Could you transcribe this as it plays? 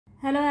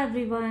Hello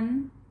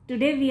everyone.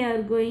 Today we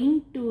are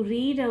going to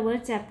read our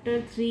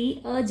chapter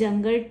 3, A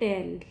Jungle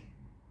Tale.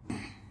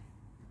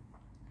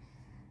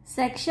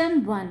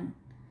 Section 1.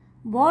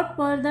 What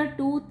were the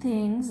two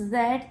things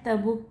that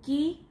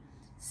Tabaqui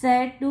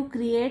said to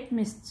create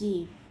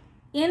mischief?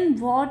 In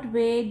what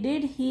way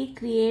did he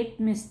create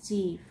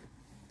mischief?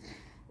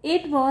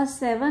 It was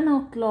 7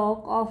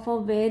 o'clock of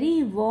a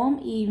very warm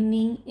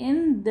evening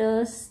in the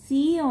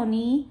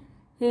Seeonee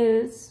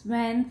Hills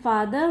when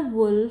Father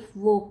Wolf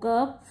woke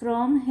up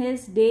from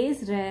his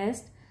day's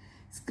rest,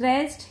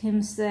 scratched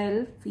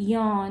himself,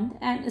 yawned,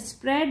 and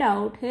spread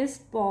out his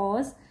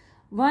paws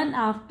one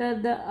after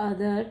the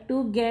other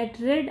to get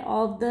rid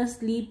of the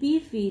sleepy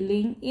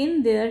feeling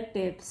in their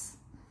tips.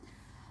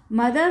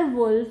 Mother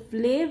Wolf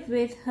lay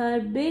with her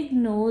big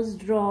nose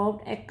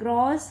dropped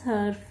across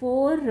her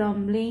four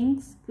rumbling,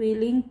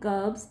 squealing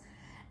cubs,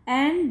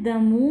 and the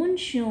moon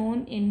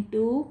shone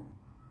into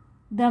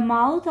the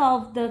mouth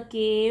of the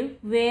cave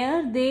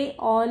where they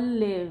all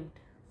lived.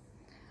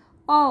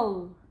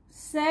 "Oh,"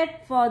 said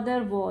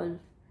Father Wolf,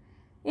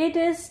 "it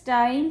is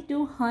time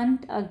to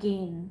hunt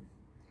again."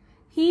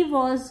 He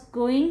was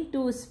going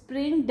to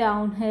spring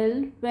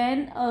downhill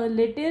when a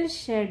little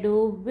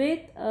shadow with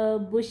a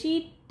bushy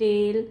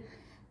tail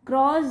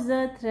crossed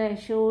the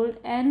threshold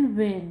and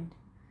whined,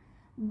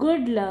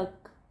 "Good luck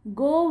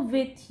go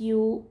with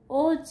you,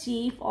 O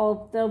chief of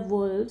the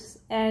wolves,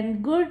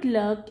 and good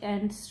luck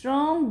and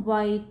strong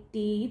white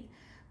teeth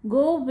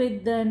go with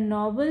the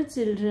noble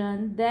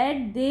children,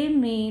 that they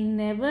may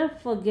never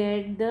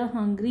forget the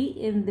hungry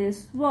in this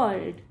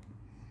world."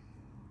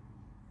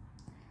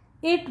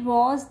 It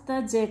was the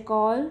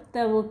jackal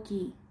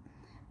Tabaqui.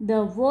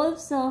 The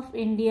wolves of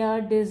India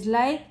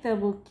dislike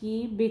Tabaqui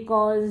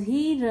because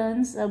he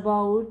runs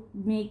about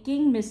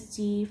making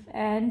mischief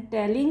and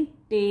telling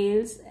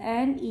tales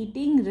and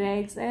eating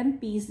rags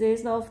and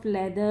pieces of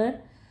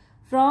leather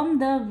from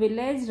the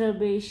village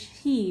rubbish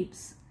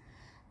heaps.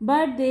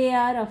 But they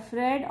are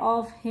afraid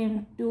of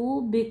him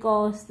too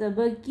because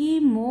Tabaqui,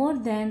 more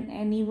than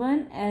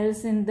anyone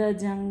else in the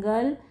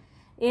jungle,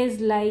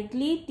 is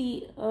likely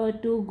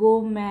to go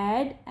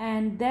mad,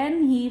 and then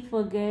he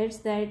forgets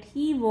that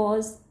he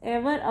was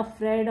ever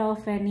afraid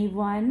of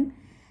anyone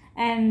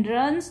and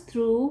runs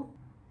through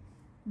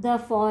the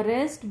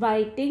forest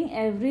biting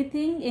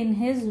everything in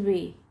his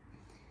way.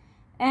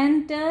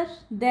 "Enter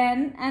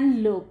then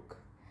and look,"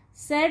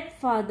 said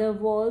Father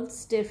Wolf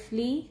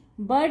stiffly,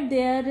 "but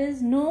there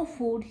is no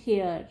food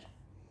here."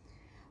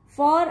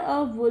 "For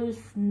a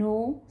wolf,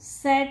 no,"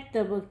 said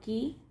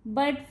Tabaqui,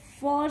 "but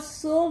for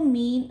so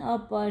mean a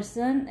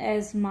person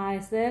as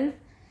myself,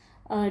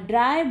 a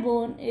dry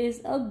bone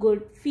is a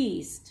good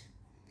feast."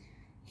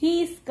 He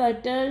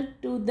scuttled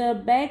to the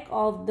back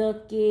of the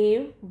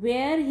cave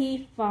where he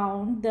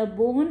found the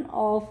bone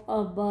of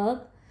a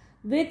buck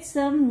with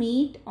some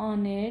meat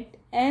on it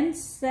and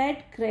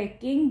sat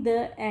cracking the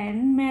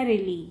end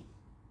merrily.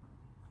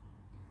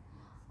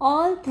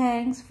 "All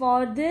thanks for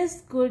this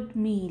good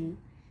meal,"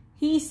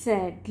 he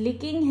said,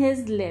 licking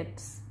his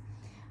lips.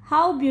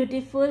 "How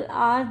beautiful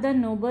are the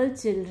noble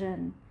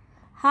children!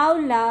 How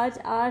large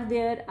are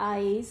their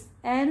eyes,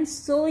 and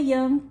so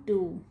young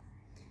too!"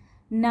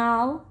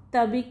 Now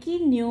Tabaqui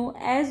knew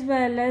as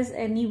well as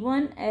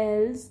anyone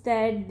else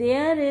that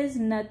there is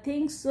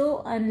nothing so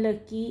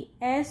unlucky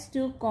as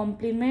to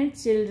compliment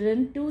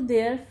children to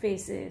their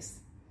faces.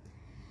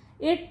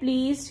 It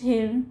pleased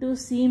him to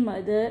see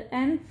Mother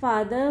and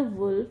Father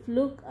Wolf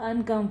look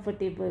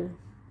uncomfortable.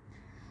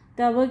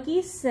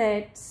 Tabaqui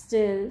sat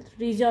still,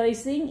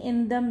 rejoicing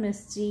in the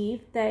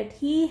mischief that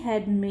he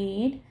had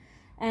made,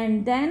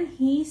 and then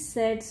he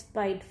said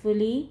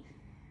spitefully,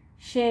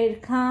 "Sher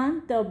Khan,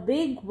 the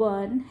big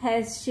one,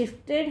 has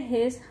shifted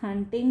his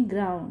hunting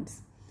grounds.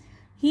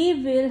 He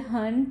will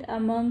hunt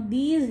among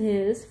these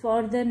hills for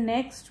the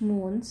next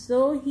moon, so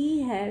he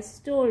has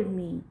told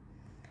me."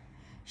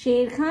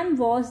 Sher Khan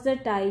was the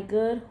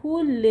tiger who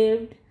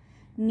lived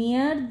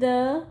near the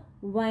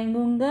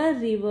Waingunga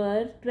River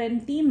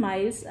 20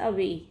 miles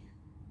away.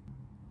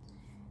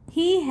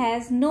 "He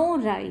has no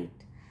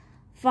right,"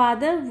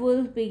 Father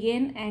Wolf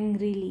began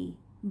angrily.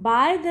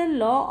 "By the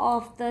law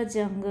of the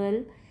jungle,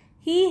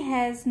 he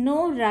has no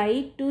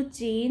right to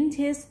change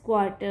his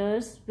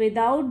quarters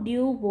without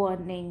due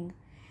warning.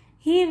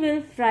 He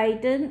will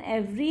frighten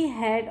every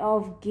head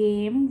of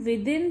game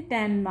within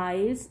 10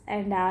 miles,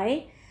 and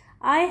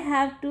I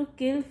have to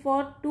kill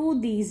for 2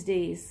 these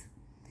days."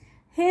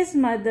 His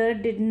mother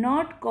did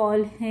not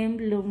call him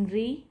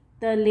Lumri,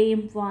 the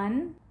lame one,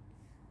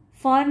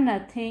 for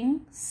nothing,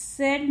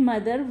 said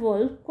Mother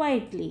Wolf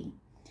quietly.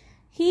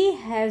 "He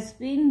has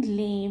been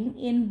lame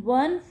in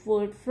one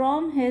foot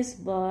from his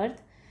birth.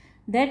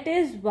 That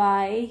is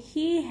why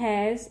he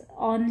has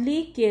only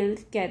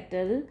killed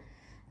cattle.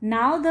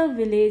 Now the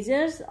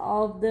villagers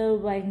of the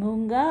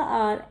Waingunga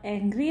are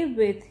angry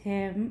with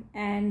him,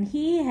 and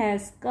he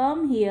has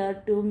come here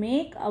to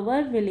make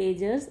our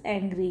villagers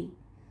angry.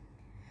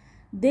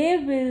 They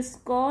will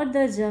scour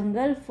the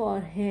jungle for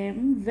him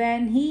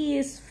when he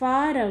is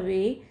far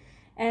away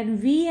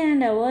and we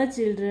and our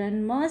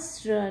children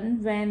must run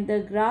when the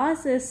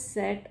grass is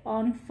set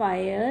on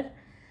fire.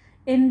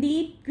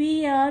 Indeed,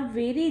 we are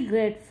very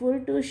grateful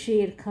to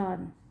Sher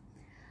Khan.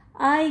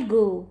 I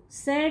go,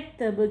 said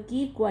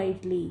Tabaki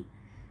quietly.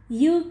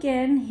 You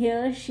can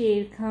hear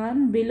Sher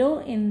Khan below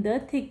in the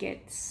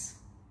thickets.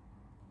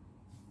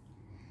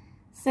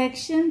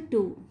 Section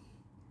 2.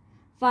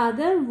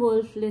 Father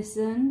Wolf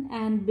listened,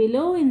 and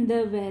below in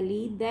the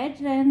valley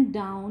that ran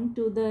down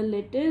to the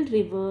little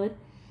river,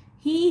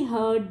 he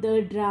heard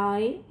the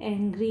dry,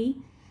 angry,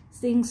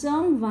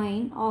 sing-song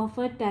whine of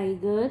a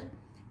tiger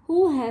who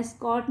has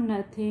caught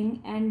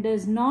nothing and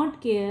does not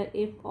care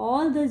if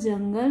all the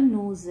jungle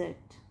knows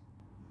it.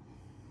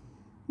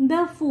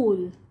 The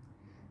fool,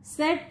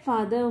 said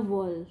Father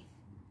Wolf,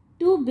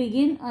 to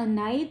begin a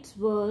night's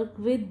work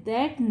with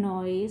that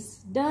noise.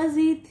 Does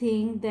he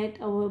think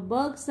that our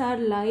bucks are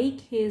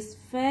like his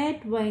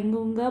fat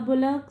Waingunga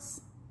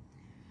bullocks?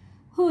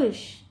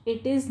 Hush,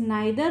 it is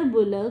neither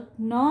bullock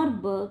nor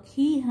buck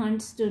he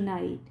hunts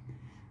tonight,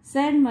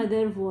 said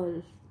Mother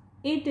Wolf.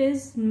 It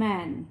is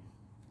man.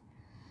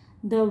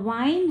 The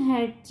whine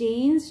had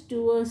changed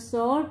to a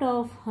sort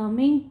of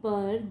humming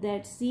purr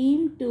that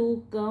seemed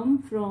to come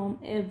from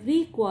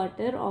every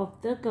quarter of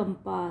the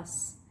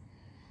compass.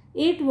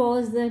 It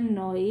was the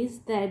noise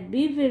that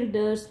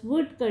bewilders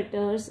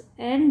woodcutters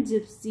and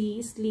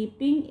gypsies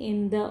sleeping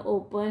in the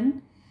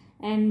open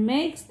and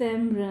makes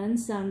them run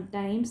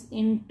sometimes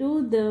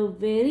into the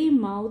very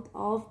mouth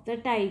of the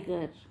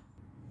tiger.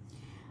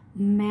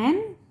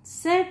 Man,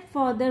 said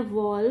Father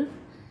Wolf,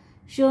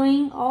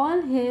 showing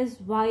all his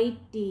white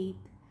teeth.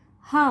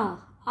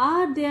 Ha!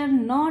 Are there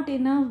not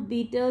enough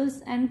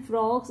beetles and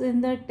frogs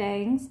in the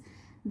tanks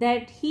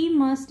that he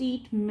must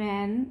eat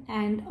man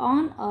and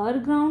on our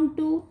ground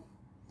too?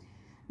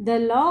 The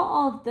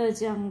law of the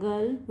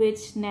jungle,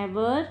 which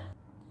never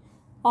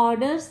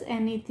orders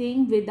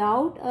anything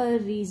without a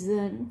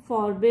reason,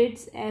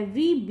 forbids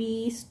every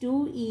beast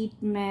to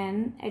eat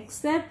man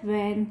except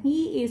when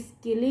he is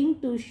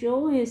killing to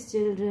show his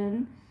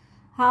children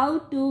how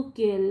to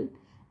kill,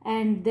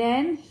 and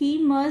then he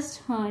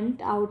must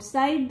hunt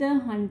outside the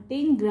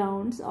hunting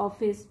grounds of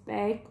his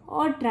pack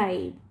or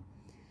tribe.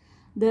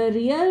 The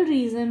real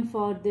reason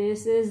for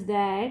this is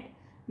that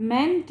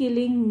man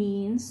killing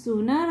means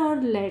sooner or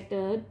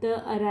later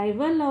the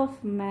arrival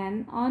of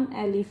men on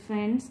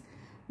elephants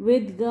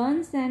with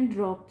guns and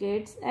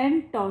rockets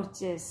and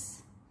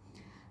torches.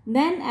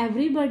 Then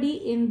everybody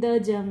in the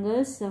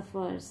jungle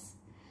suffers.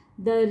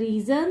 The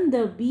reason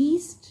the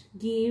beasts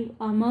give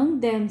among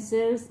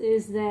themselves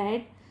is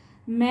that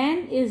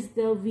man is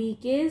the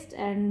weakest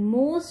and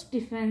most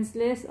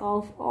defenseless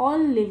of all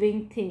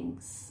living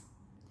things,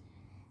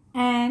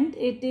 and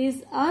it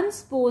is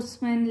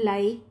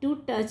unsportsmanlike to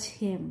touch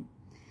him.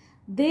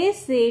 They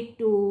say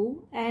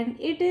too, and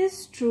it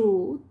is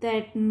true,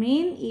 that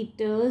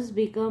man-eaters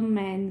become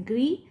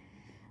mangy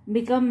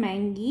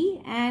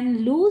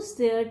and lose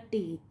their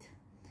teeth.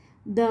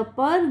 The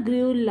purr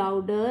grew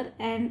louder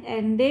and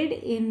ended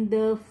in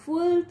the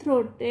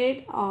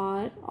full-throated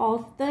roar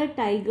of the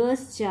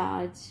tiger's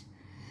charge.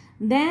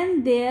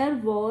 Then there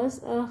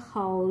was a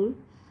howl,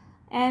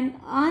 an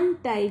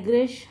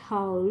untigerish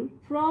howl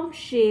from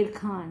Sher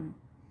Khan.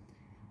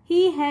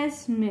 He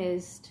has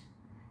missed,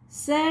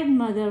 said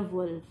Mother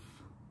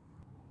Wolf.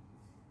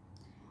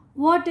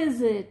 What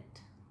is it?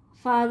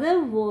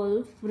 Father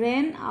Wolf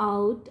ran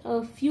out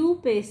a few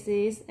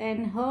paces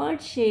and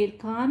heard Sher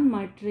Khan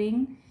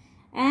muttering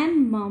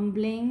and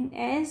mumbling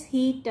as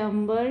he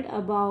tumbled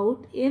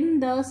about in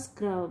the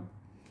scrub.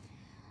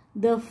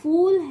 The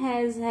fool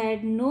has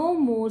had no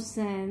more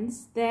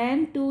sense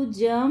than to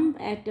jump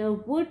at a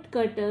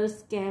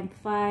woodcutter's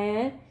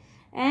campfire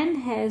and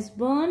has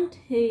burnt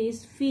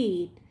his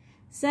feet,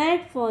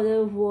 said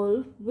Father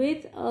Wolf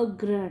with a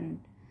grunt.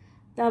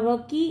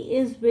 Tabaki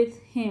is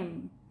with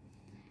him.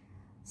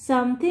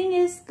 Something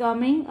is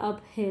coming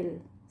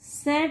uphill,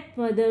 said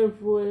Mother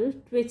Wolf,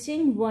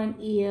 twitching one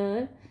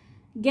ear.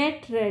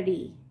 Get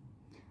ready.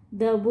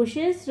 The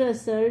bushes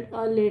rustled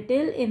a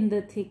little in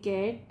the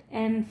thicket,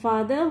 and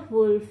Father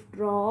Wolf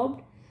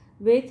dropped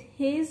with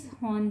his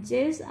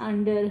haunches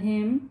under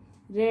him,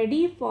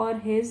 ready for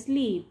his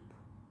leap.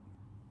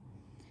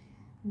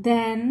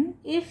 Then,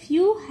 if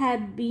you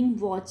had been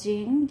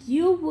watching,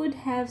 you would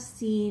have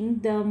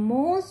seen the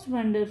most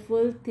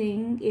wonderful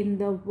thing in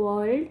the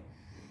world.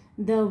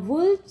 The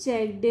wolf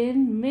checked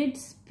in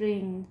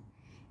mid-spring.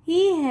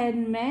 He had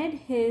made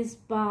his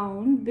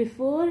bound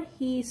before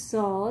he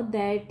saw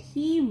that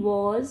he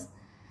was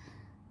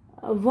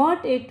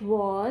what it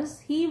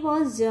was he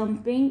was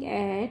jumping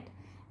at,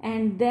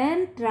 and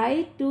then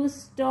tried to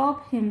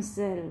stop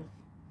himself.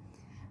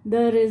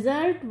 The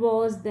result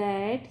was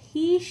that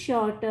he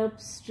shot up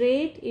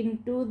straight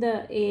into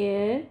the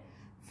air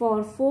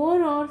for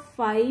 4 or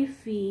 5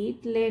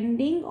 feet,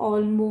 landing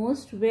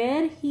almost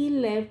where he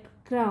left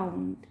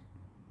ground.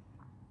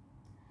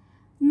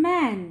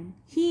 Man,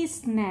 he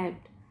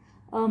snapped.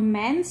 A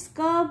man's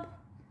cub?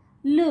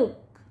 Look,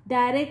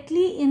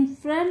 Directly in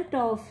front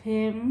of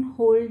him,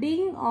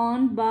 holding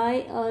on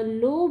by a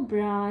low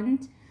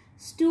branch,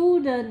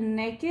 stood a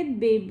naked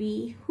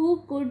baby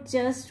who could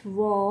just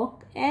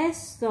walk, as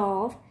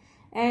soft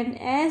and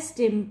as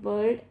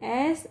dimpled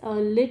as a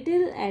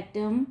little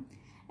atom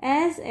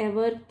as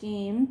ever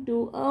came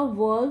to a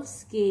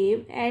wolf's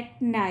cave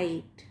at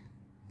night.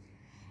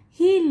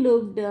 He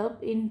looked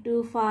up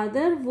into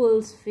Father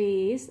Wolf's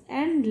face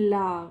and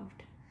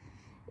laughed.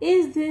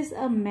 "Is this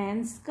a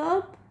man's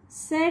cub?"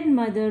 said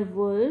Mother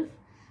Wolf.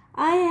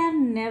 "I have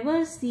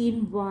never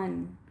seen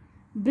one.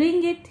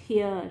 Bring it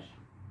here."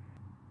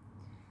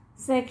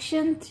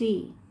 Section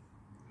 3.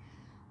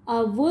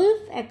 A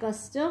wolf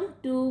accustomed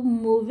to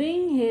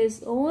moving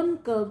his own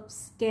cubs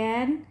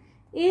can,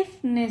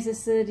 if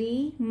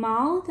necessary,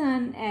 mouth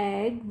an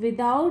egg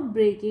without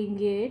breaking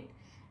it,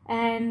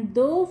 and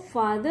though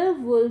Father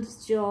Wolf's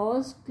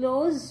jaws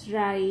closed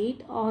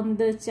right on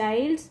the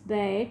child's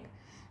back,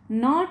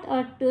 not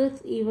a tooth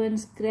even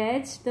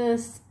scratched the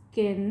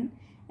skin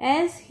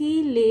as he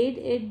laid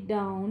it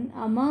down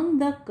among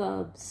the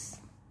cubs.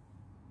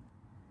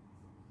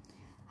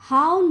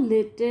 "How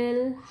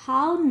little,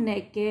 how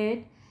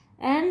naked,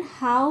 and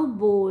how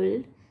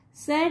bold,"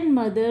 said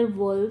Mother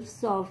Wolf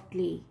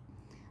softly.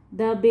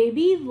 The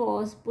baby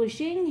was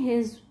pushing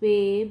his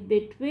way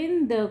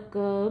between the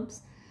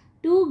cubs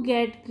to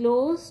get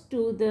close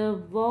to the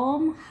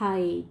warm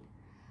hide.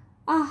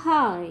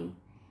 "Ahai!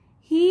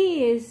 He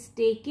is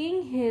taking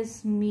his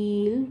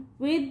meal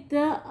with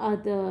the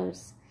others,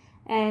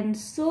 and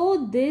so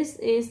this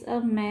is a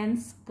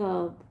man's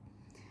cub.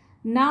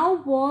 Now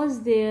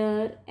was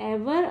there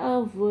ever a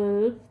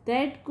wolf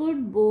that could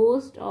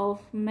boast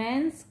of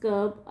man's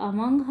cub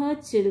among her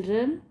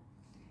children?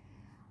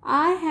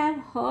 I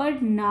have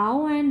heard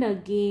now and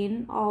again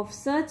of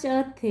such a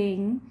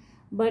thing,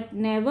 but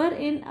never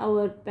in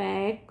our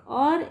pack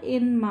or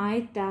in my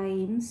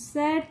time,"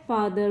 said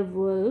Father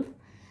Wolf.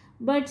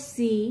 "But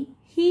see,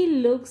 he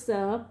looks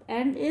up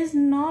and is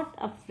not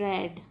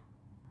afraid."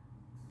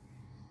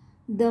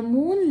 The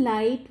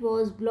moonlight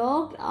was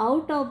blocked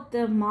out of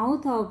the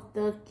mouth of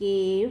the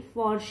cave,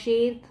 for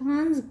Sher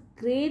Khan's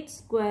great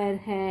square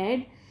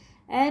head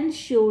and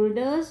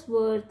shoulders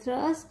were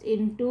thrust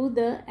into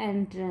the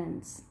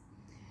entrance.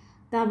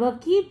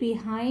 Tabaki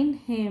behind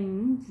him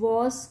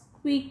was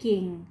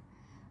squeaking,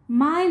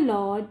 my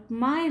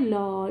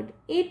lord,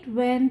 it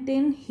went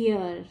in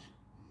here."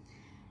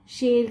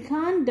 "Sher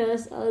Khan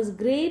does us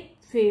great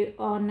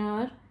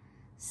honor,"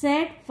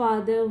 said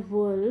Father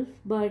Wolf,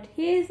 but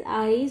his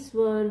eyes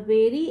were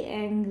very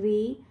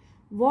angry.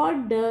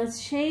 "What does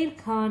Sher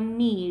Khan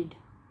need?"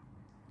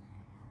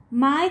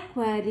 "My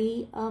quarry,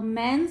 a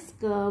man's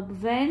cub,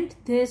 went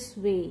this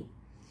way,"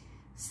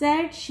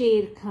 said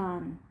Sher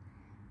Khan.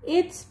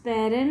 "Its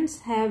parents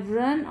have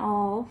run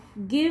off.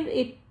 Give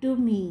it to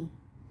me."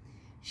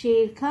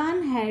 Sher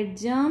Khan had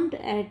jumped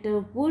at a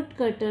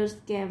woodcutter's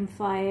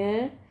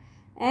campfire,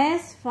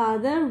 as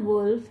Father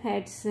Wolf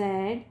had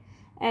said,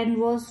 and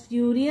was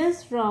furious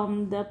from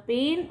the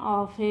pain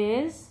of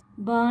his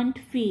burnt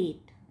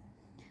feet.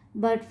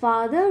 But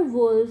Father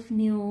Wolf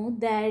knew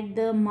that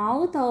the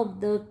mouth of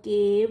the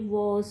cave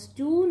was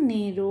too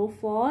narrow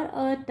for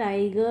a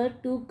tiger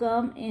to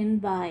come in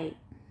by.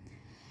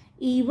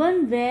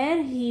 Even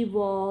where he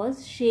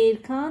was, Sher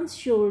Khan's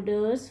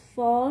shoulders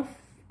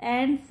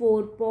and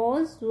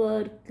forepaws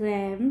were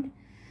crammed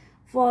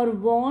for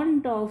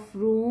want of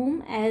room,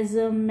 as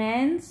a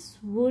man's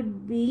would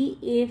be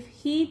if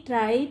he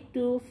tried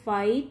to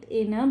fight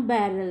in a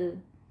barrel.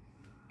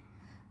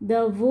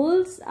 "The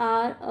wolves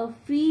are a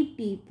free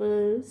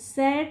people,"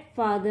 said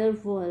Father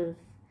Wolf.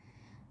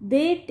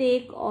 "They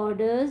take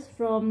orders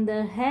from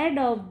the head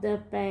of the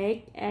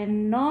pack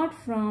and not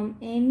from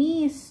any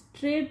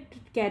stripped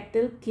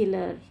cattle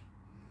killer.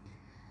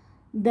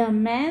 The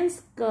man's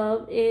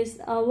cub is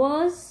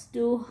ours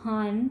to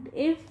hunt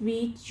if we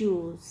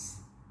choose."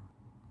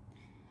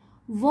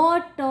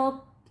 "What talk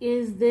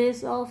is this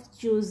of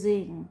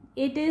choosing?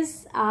 It is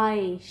I,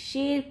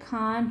 Sher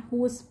Khan,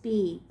 who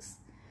speaks."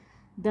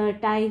 The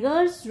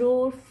tiger's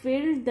roar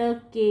filled the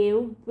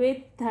cave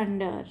with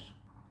thunder.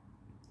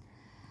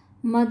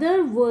 Mother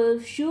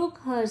Wolf shook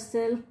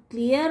herself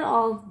clear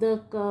of the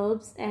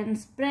cubs and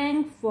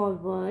sprang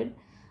forward,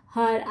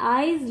 her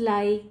eyes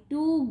like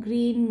two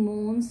green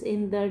moons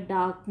in the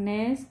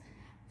darkness,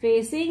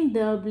 facing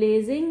the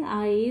blazing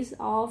eyes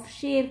of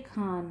Sher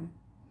Khan.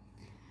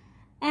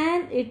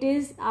 "And it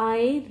is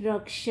I,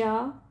 Raksha,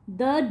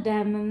 the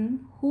demon,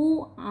 who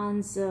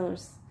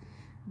answers.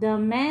 The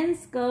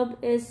man's cub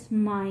is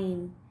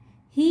mine.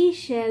 He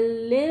shall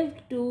live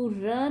to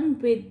run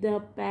with the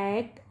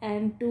pack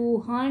and to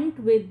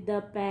hunt with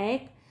the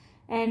pack,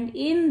 and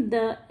in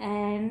the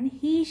end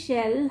he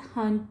shall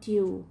hunt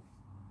you."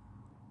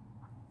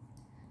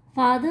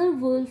 Father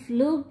Wolf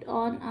looked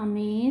on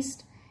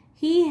amazed.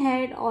 He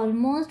had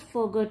almost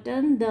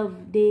forgotten the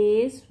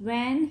days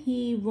when he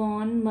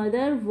won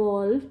Mother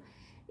Wolf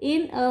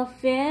in a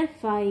fair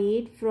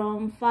fight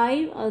from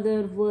 5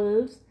 other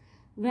wolves,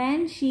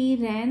 when she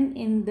ran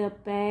in the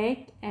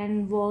pack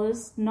and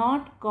was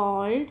not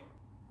called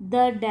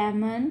the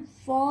demon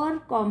for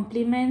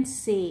compliment's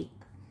sake.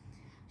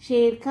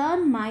 Sher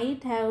Khan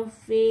might have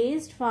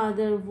faced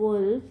Father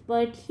Wolf,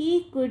 but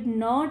he could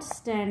not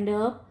stand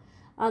up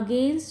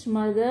against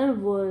Mother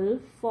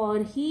Wolf,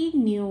 for he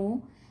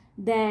knew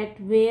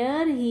that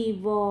where he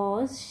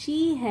was,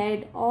 she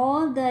had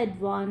all the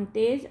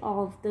advantage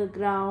of the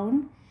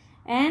ground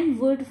and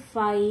would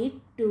fight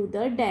to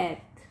the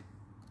death.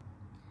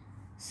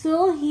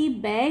 So he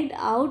backed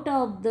out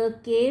of the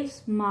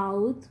cave's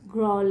mouth,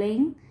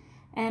 growling,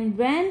 and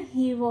when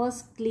he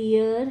was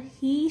clear,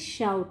 he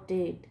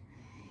shouted,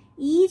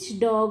 "Each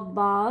dog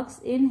barks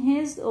in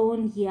his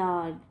own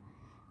yard.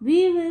 We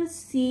will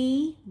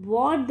see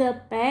what the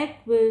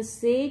pack will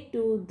say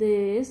to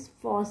this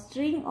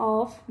fostering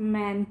of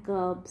man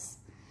cubs.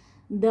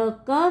 The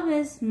cub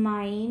is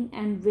mine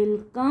and will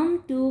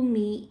come to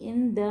me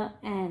in the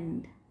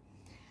end."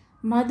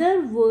 Mother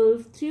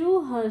Wolf threw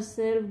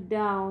herself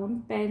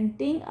down,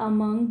 panting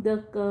among the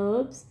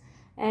cubs,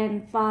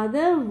 and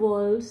Father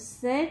Wolf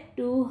said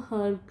to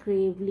her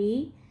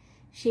gravely,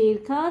 "Sher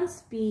Khan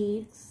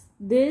speaks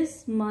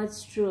this much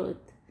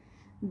truth.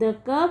 The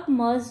cub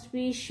must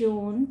be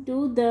shown to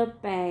the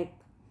pack.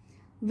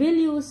 Will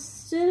you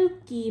still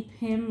keep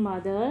him,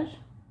 Mother?"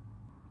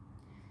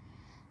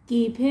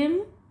 "Keep him?"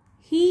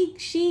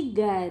 she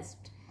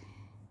gasped.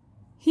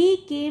 "He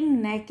came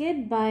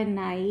naked by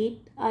night,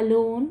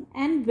 alone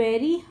and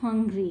very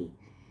hungry,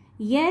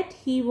 yet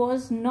he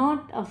was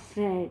not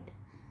afraid.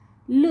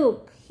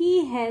 Look, he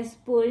has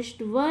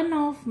pushed one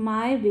of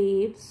my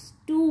babes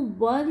to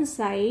one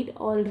side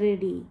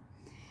already,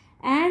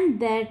 and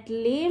that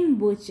lame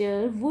butcher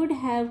would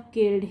have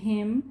killed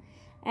him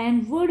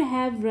and would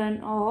have run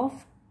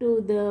off to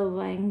the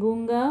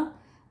Wangunga,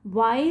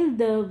 while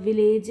the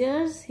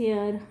villagers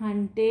here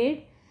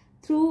hunted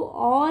through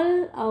all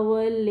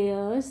our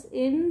lairs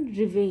in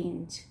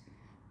revenge.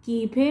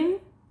 Keep him?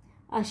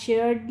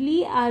 Assuredly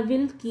I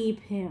will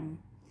keep him.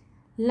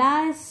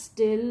 Lie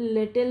still,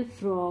 little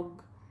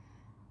frog.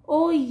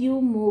 Oh, you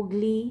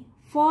Mowgli,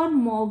 for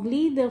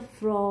Mowgli the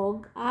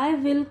frog I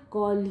will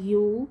call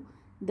you.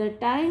 The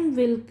time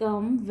will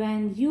come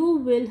when you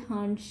will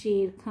hunt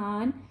Sher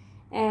Khan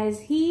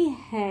as he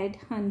had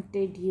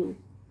hunted you,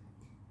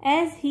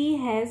 as he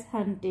has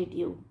hunted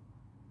you."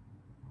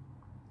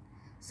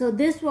 So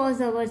this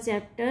was our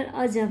chapter,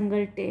 A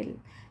Jungle Tale.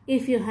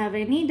 If you have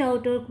any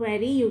doubt or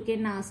query, you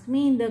can ask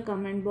me in the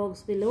comment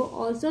box below.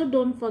 Also,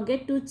 don't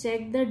forget to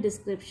check the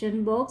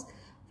description box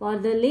for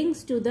the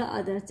links to the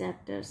other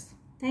chapters.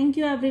 Thank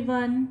you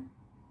everyone.